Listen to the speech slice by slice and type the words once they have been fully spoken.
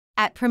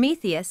At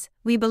Prometheus,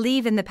 we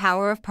believe in the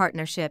power of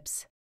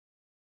partnerships.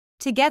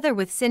 Together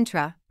with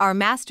Syntra, our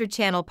master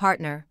channel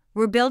partner,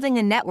 we're building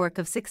a network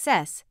of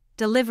success,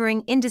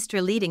 delivering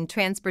industry-leading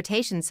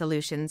transportation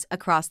solutions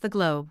across the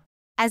globe.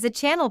 As a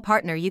channel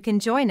partner, you can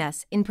join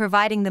us in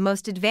providing the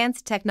most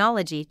advanced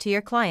technology to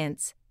your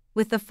clients,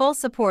 with the full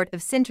support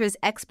of Syntra's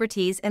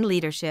expertise and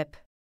leadership.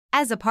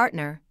 As a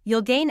partner,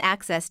 you'll gain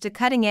access to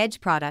cutting-edge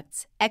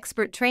products,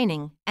 expert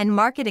training, and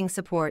marketing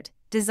support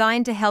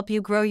designed to help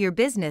you grow your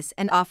business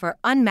and offer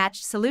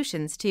unmatched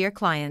solutions to your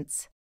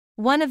clients.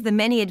 One of the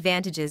many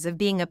advantages of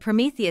being a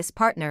Prometheus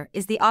partner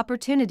is the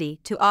opportunity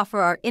to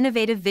offer our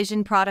innovative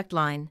Vision product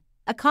line,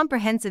 a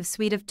comprehensive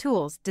suite of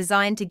tools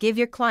designed to give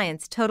your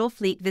clients total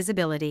fleet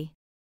visibility.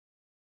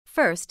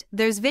 First,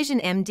 there's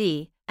Vision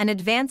MD, an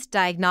advanced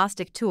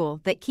diagnostic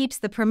tool that keeps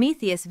the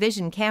Prometheus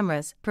Vision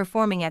cameras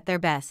performing at their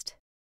best.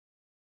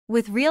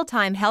 With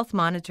real-time health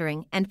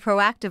monitoring and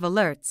proactive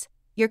alerts,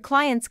 your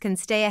clients can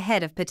stay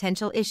ahead of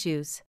potential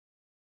issues.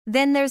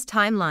 Then there's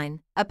Timeline,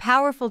 a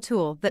powerful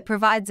tool that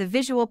provides a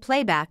visual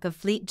playback of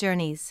fleet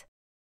journeys.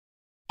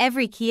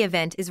 Every key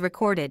event is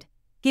recorded,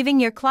 giving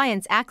your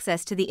clients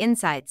access to the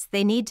insights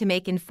they need to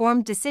make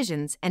informed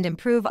decisions and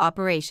improve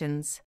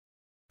operations.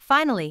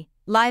 Finally,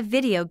 Live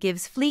Video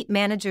gives fleet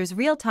managers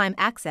real-time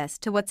access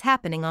to what's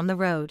happening on the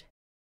road.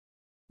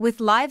 With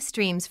live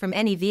streams from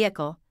any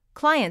vehicle,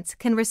 clients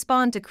can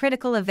respond to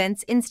critical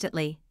events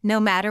instantly, no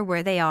matter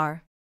where they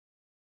are.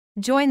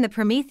 Join the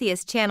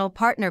Prometheus Channel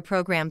Partner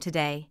Program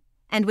today,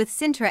 and with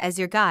Syntra as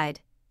your guide,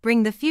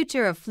 bring the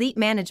future of fleet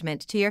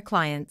management to your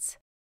clients.